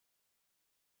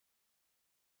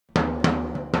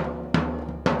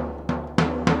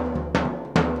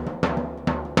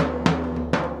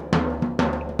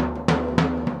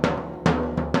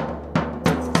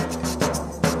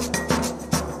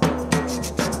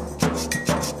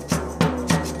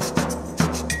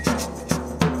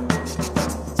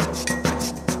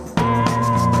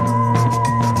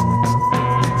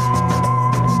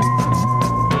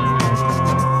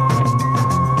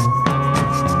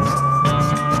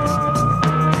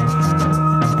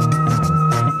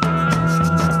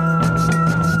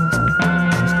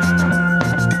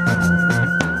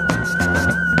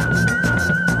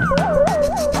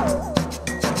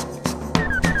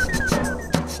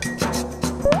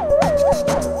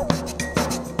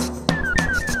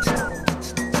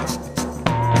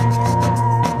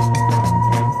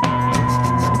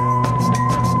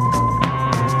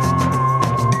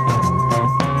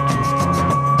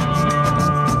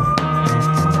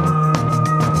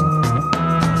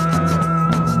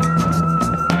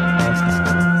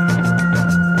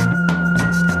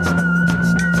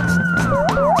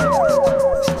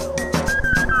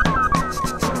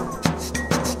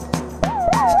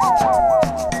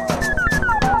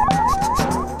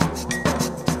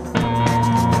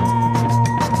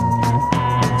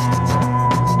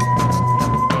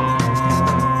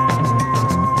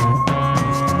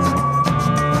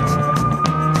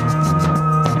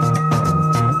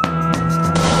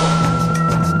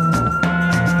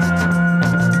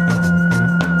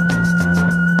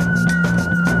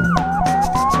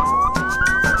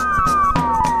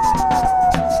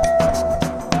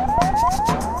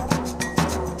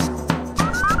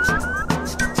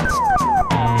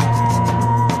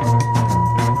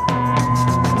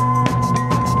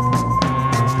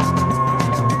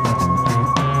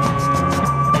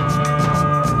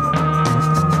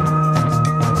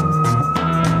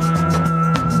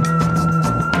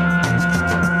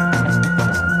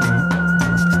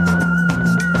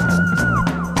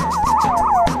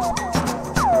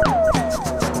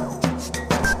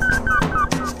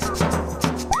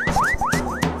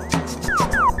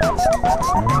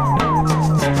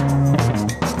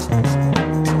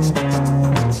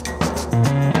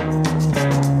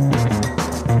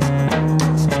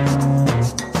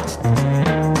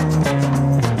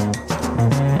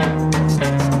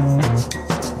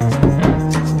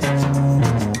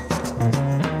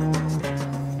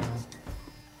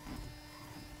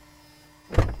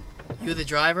You the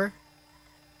driver?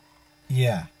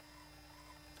 Yeah.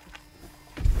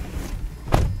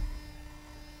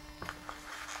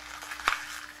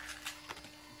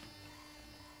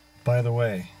 By the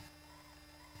way,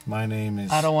 my name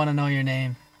is... I don't want to know your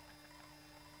name.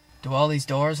 Do all these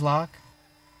doors lock?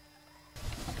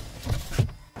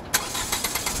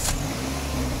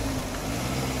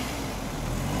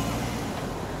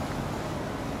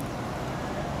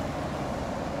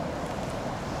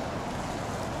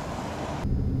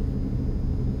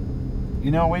 You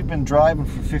know, we've been driving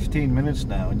for 15 minutes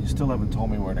now and you still haven't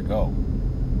told me where to go.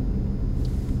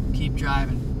 Keep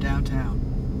driving downtown.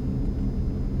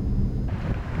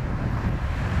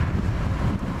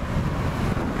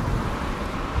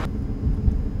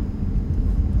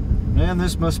 Man,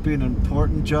 this must be an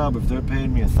important job if they're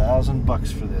paying me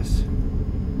 $1,000 for this.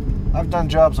 I've done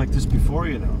jobs like this before,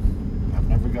 you know. I've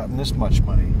never gotten this much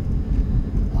money.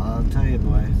 I'll tell you,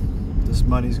 boy, this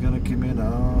money's gonna come in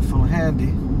awful handy.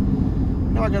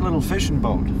 You know, I got a little fishing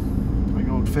boat. I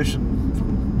go fishing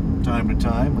from time to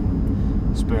time,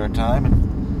 and spare time,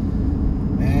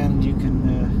 and man, you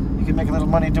can make a little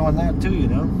money doing that too, you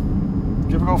know.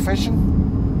 Did you ever go fishing?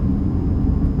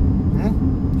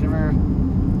 Did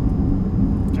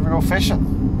you ever go fishing?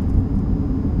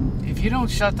 If you don't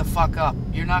shut the fuck up,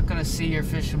 you're not gonna see your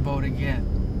fishing boat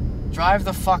again. Drive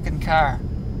the fucking car.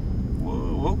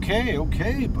 Whoa, okay,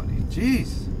 buddy.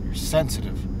 Jeez, you're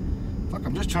sensitive. Fuck,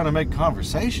 I'm just trying to make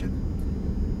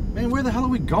conversation. Man, where the hell are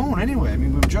we going anyway? I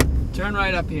mean, we've just... Turn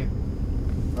right up here.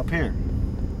 Up here.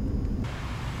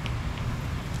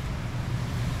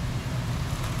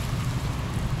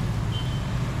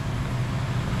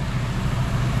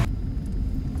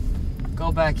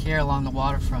 Go back here along the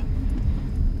waterfront.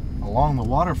 Along the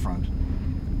waterfront?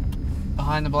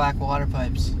 Behind the black water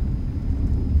pipes.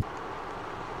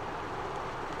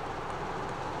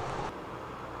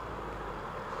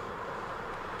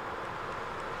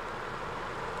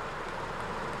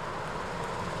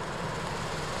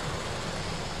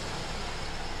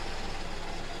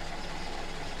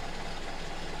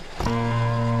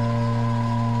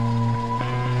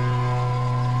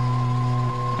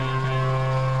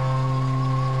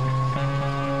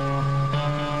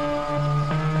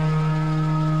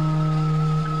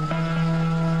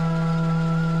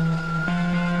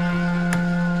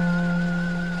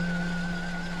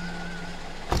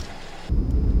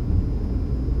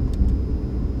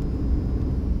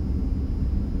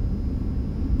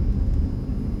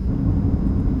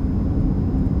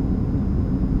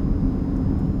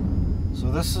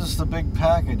 This is the big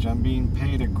package I'm being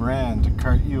paid $1,000 to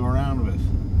cart you around with.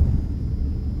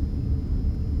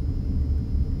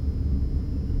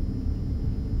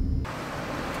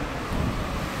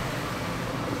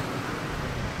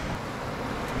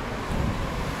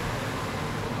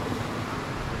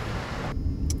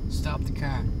 Stop the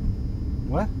car.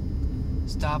 What?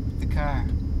 Stop the car.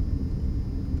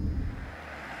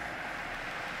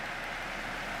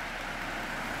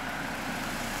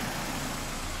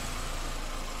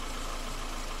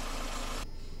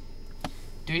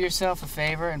 Do yourself a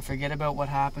favor and forget about what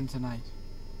happened tonight.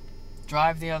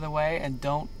 Drive the other way and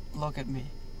don't look at me.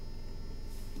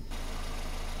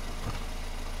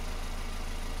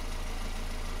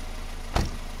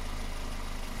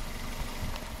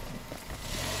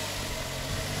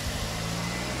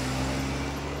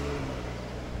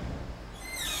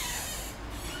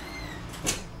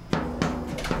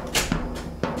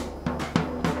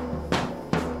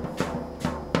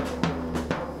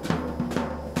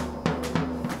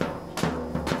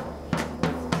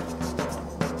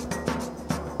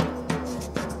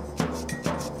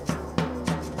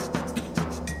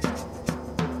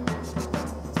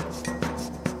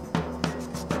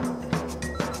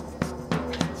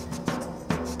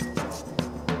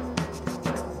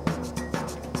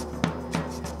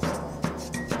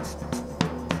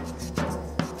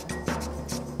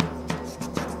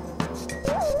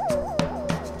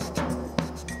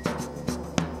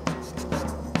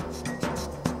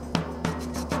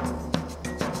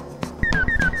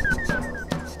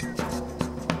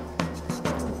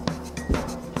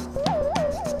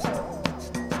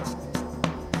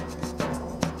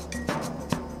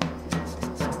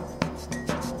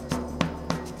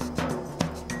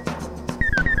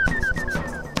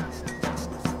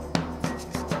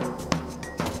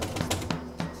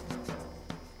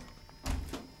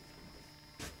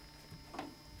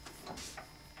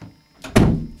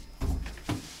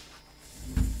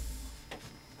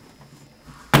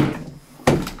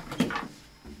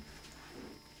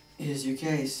 Here's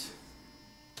your case.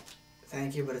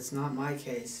 Thank you, but it's not my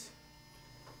case.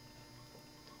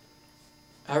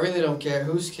 I really don't care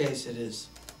whose case it is.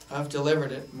 I've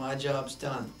delivered it. My job's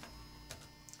done.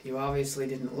 You obviously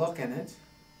didn't look in it.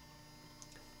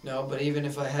 No, but even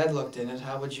if I had looked in it,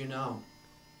 how would you know?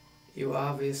 You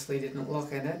obviously didn't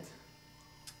look in it.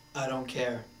 I don't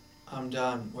care. I'm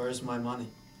done. Where's my money?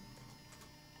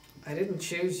 I didn't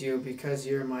choose you because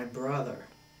you're my brother.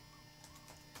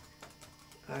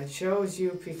 I chose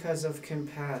you because of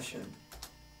compassion.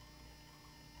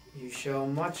 You show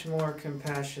much more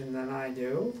compassion than I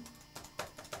do.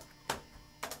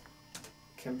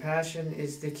 Compassion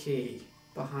is the key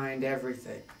behind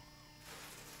everything.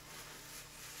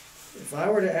 If I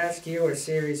were to ask you a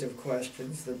series of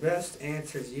questions, the best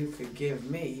answers you could give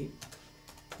me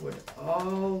would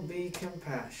all be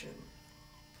compassion.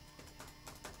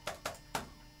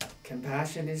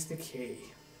 Compassion is the key.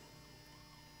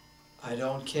 I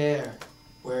don't care.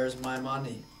 Where's my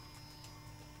money?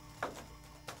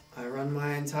 I run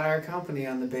my entire company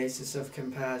on the basis of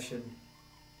compassion.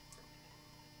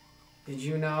 Did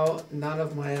you know none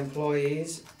of my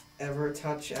employees ever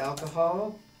touch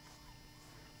alcohol?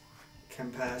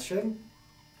 Compassion.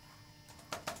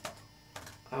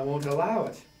 I won't allow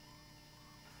it.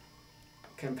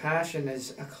 Compassion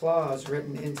is a clause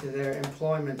written into their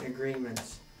employment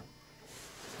agreements.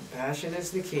 Compassion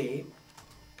is the key.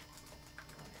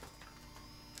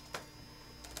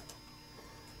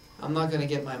 I'm not going to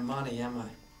get my money, am I?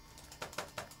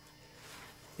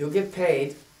 You'll get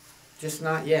paid, just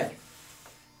not yet.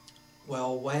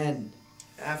 Well, when?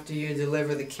 After you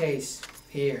deliver the case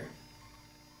here.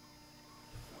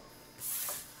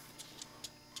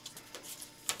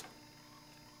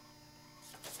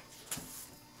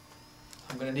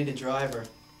 I'm going to need a driver.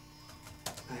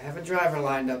 I have a driver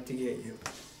lined up to get you.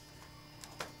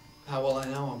 How will I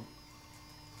know him?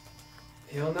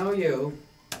 He'll know you.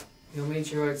 He'll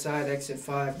meet you outside exit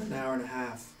 5 in an hour and a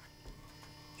half.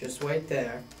 Just wait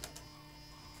there.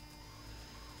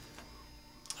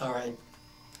 Alright,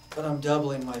 but I'm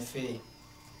doubling my fee.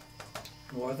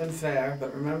 More than fair,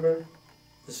 but remember,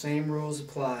 the same rules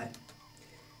apply.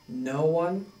 No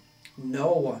one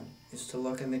is to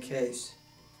look in the case.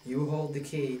 You hold the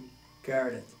key,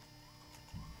 guard it.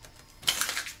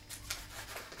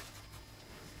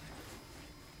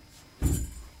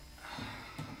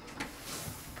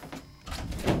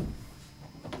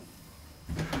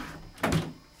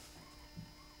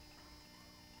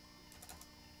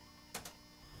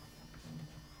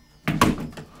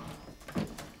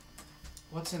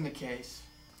 What's in the case?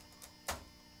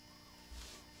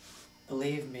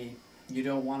 Believe me, you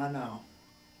don't want to know.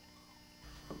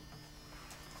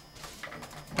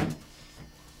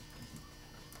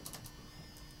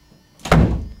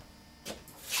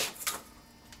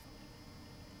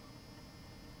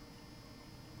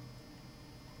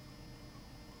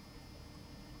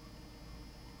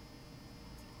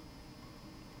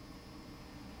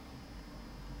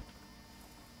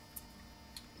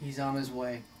 He's on his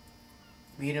way.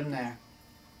 Meet him there.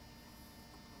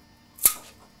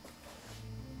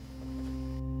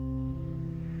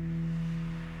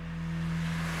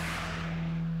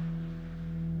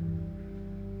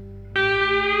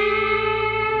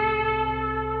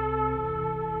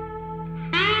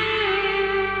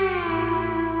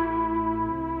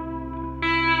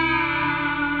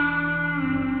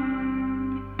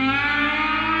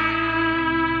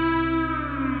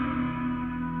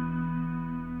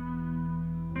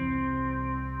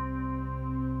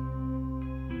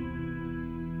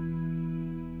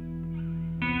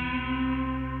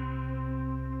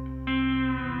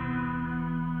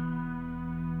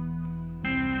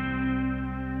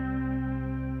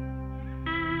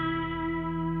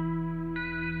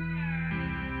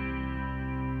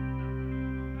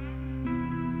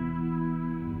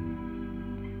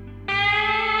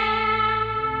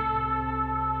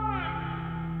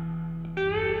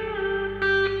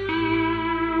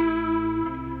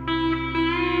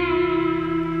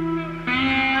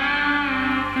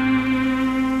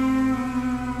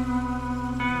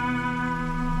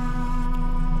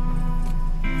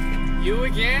 You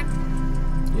again?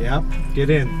 Yep, get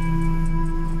in.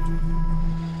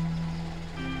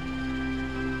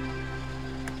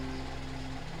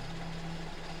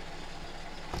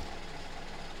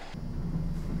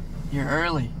 You're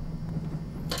early.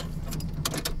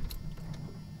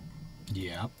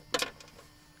 Yep.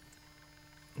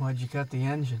 Why'd you cut the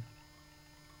engine?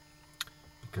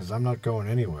 Because I'm not going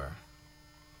anywhere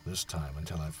this time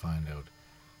until I find out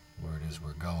where it is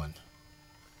we're going.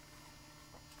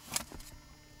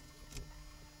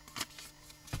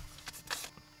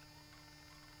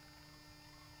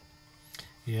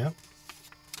 Yep.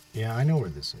 Yeah, I know where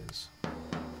this is.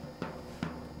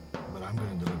 But I'm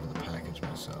going to deliver the package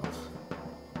myself.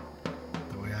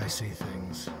 The way I see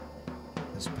things,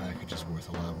 this package is worth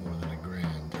a lot more than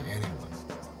 $1,000 to anyone,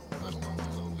 let alone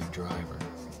a lowly driver.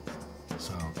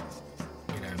 So,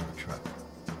 get out of the truck.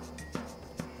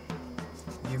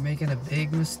 You're making a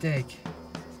big mistake.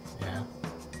 Yeah?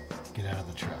 Get out of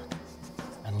the truck.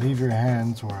 And leave your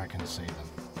hands where I can see them.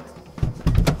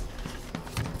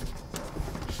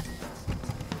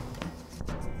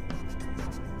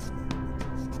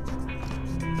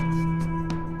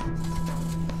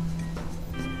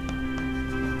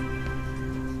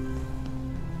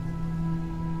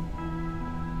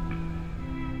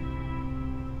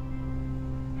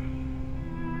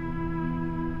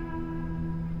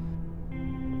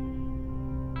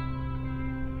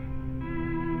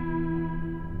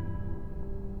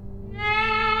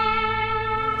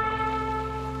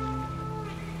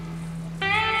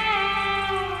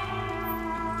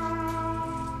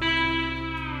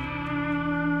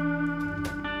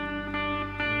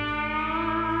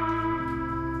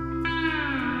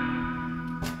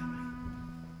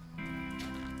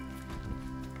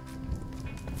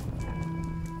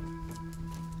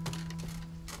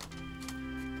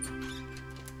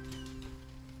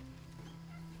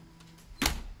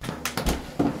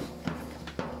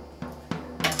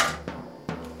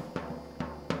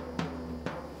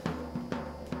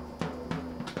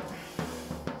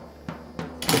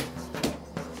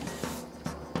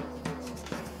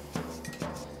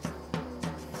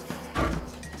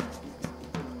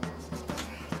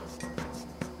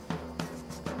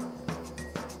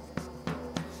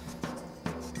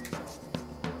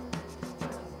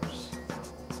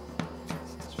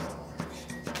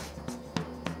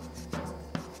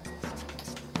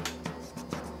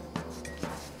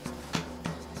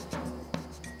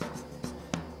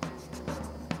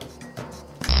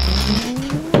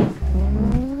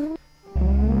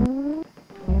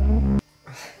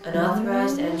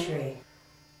 Unauthorized entry.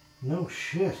 No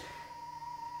shit.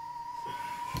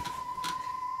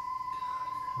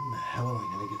 How the hell am I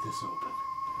gonna get this open?